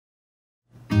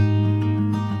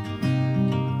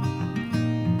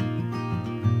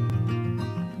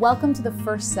welcome to the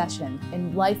first session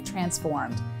in Life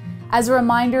Transformed. As a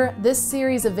reminder, this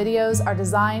series of videos are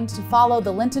designed to follow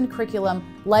the Lenten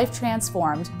curriculum Life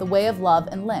Transformed, the Way of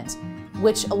Love in Lent,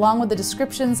 which, along with the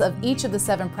descriptions of each of the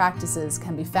 7 practices,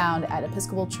 can be found at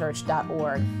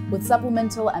episcopalchurch.org, with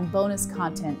supplemental and bonus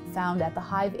content found at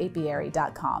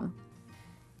thehiveapiary.com.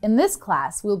 In this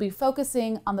class, we'll be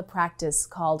focusing on the practice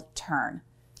called turn.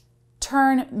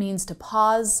 Turn means to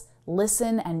pause,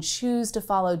 listen, and choose to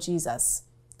follow Jesus.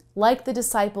 Like the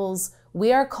disciples,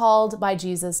 we are called by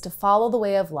Jesus to follow the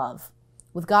way of love.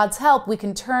 With God's help, we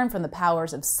can turn from the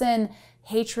powers of sin,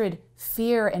 hatred,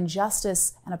 fear,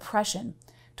 injustice, and oppression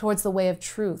towards the way of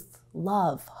truth,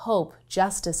 love, hope,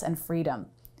 justice, and freedom.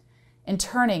 In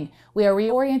turning, we are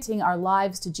reorienting our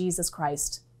lives to Jesus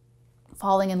Christ,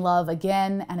 falling in love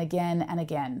again and again and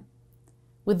again.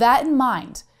 With that in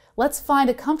mind, let's find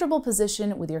a comfortable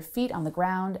position with your feet on the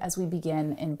ground as we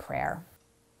begin in prayer.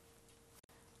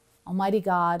 Almighty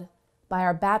God, by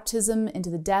our baptism into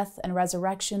the death and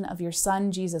resurrection of your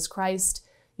Son, Jesus Christ,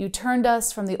 you turned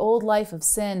us from the old life of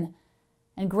sin,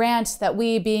 and grant that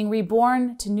we, being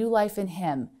reborn to new life in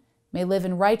him, may live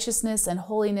in righteousness and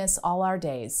holiness all our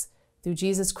days, through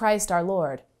Jesus Christ our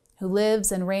Lord, who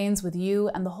lives and reigns with you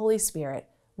and the Holy Spirit,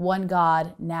 one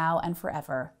God, now and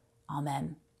forever.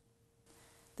 Amen.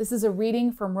 This is a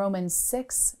reading from Romans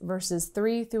 6, verses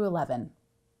 3 through 11.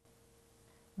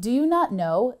 Do you not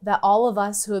know that all of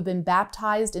us who have been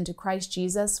baptized into Christ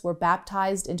Jesus were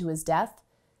baptized into his death?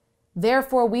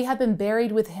 Therefore, we have been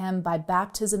buried with him by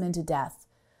baptism into death,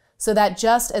 so that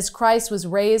just as Christ was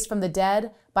raised from the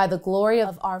dead by the glory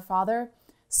of our Father,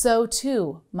 so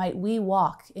too might we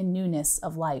walk in newness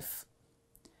of life.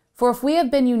 For if we have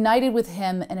been united with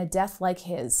him in a death like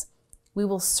his, we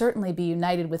will certainly be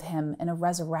united with him in a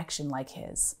resurrection like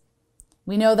his.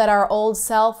 We know that our old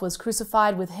self was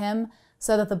crucified with him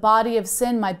so that the body of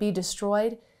sin might be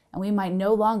destroyed and we might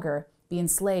no longer be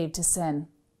enslaved to sin.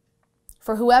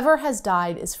 For whoever has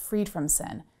died is freed from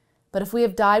sin. But if we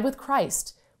have died with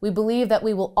Christ, we believe that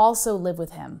we will also live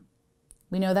with him.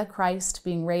 We know that Christ,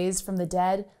 being raised from the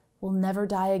dead, will never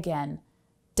die again.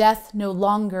 Death no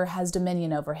longer has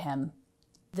dominion over him.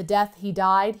 The death he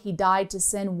died to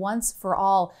sin once for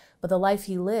all, but the life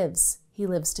he lives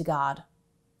to God.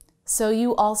 So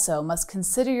you also must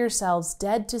consider yourselves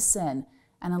dead to sin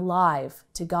and alive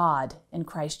to God in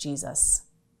Christ Jesus.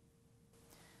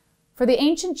 For the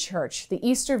ancient church, the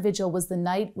Easter Vigil was the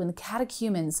night when the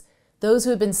catechumens, those who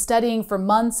had been studying for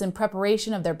months in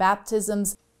preparation of their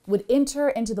baptisms, would enter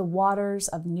into the waters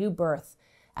of new birth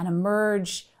and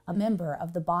emerge a member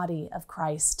of the body of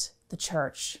Christ, the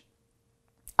church.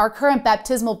 Our current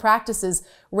baptismal practices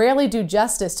rarely do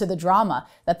justice to the drama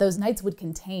that those nights would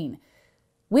contain.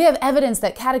 We have evidence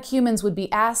that catechumens would be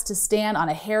asked to stand on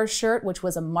a hair shirt, which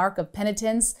was a mark of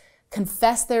penitence,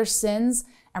 confess their sins,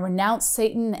 and renounce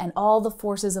Satan and all the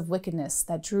forces of wickedness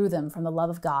that drew them from the love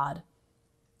of God.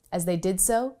 As they did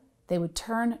so, they would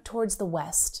turn towards the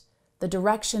west, the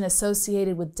direction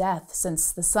associated with death since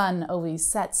the sun always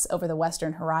sets over the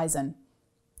western horizon.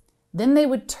 Then they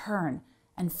would turn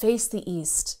and face the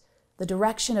east, the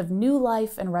direction of new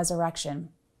life and resurrection.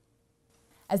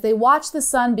 As they watched the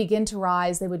sun begin to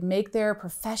rise, they would make their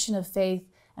profession of faith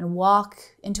and walk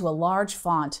into a large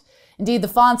font. Indeed, the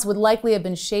fonts would likely have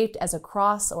been shaped as a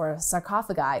cross or a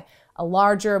sarcophagi, a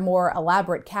larger, more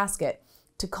elaborate casket,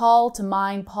 to call to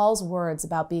mind Paul's words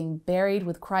about being buried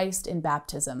with Christ in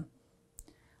baptism.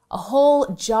 A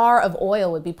whole jar of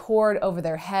oil would be poured over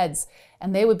their heads,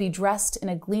 and they would be dressed in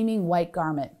a gleaming white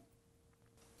garment.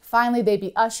 Finally, they'd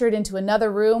be ushered into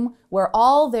another room where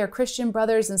all their Christian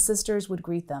brothers and sisters would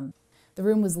greet them. The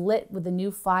room was lit with the new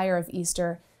fire of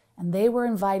Easter, and they were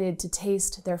invited to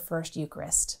taste their first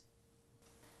Eucharist.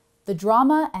 The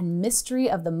drama and mystery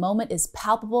of the moment is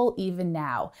palpable even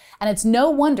now, and it's no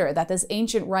wonder that this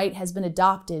ancient rite has been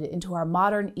adopted into our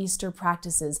modern Easter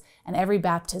practices and every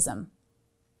baptism.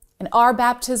 In our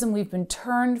baptism, we've been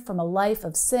turned from a life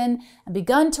of sin and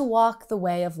begun to walk the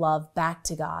way of love back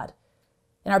to God.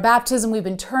 In our baptism, we've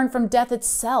been turned from death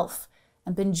itself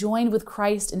and been joined with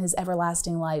Christ in his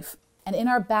everlasting life. And in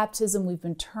our baptism, we've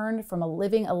been turned from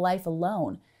living a life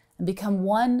alone and become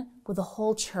one with the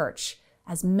whole church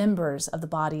as members of the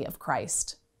body of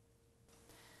Christ.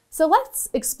 So let's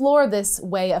explore this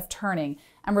way of turning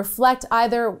and reflect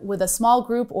either with a small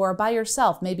group or by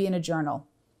yourself, maybe in a journal.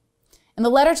 In the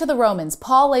letter to the Romans,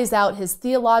 Paul lays out his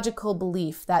theological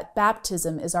belief that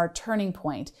baptism is our turning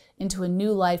point into a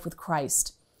new life with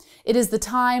Christ. It is the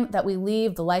time that we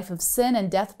leave the life of sin and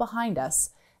death behind us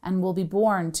and will be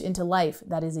born into life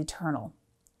that is eternal.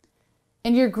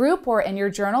 In your group or in your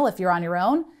journal, if you're on your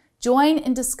own, Join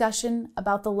in discussion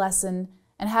about the lesson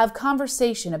and have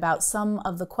conversation about some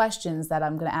of the questions that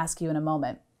I'm going to ask you in a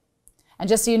moment. And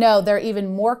just so you know, there are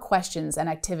even more questions and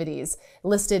activities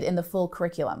listed in the full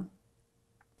curriculum.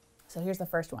 So here's the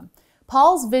first one.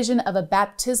 Paul's vision of a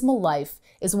baptismal life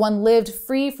is one lived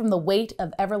free from the weight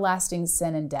of everlasting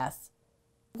sin and death.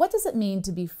 What does it mean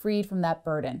to be freed from that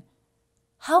burden?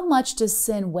 How much does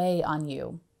sin weigh on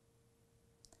you?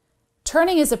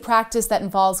 Turning is a practice that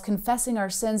involves confessing our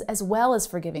sins as well as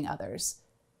forgiving others.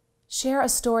 Share a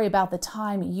story about the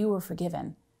time you were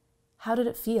forgiven. How did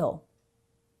it feel?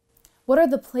 What are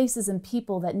the places and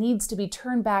people that needs to be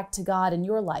turned back to God in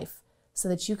your life so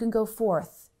that you can go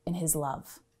forth in His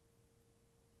love?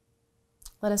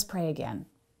 Let us pray again.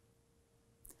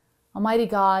 Almighty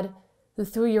God, who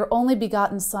through your only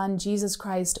begotten Son, Jesus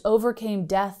Christ, overcame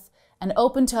death and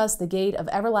opened to us the gate of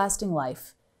everlasting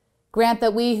life, grant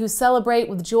that we who celebrate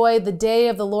with joy the day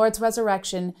of the Lord's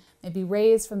resurrection may be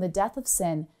raised from the death of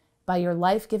sin by your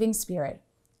life-giving Spirit,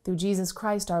 through Jesus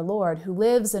Christ our Lord, who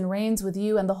lives and reigns with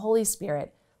you and the Holy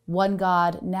Spirit, one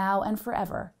God, now and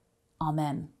forever.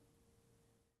 Amen.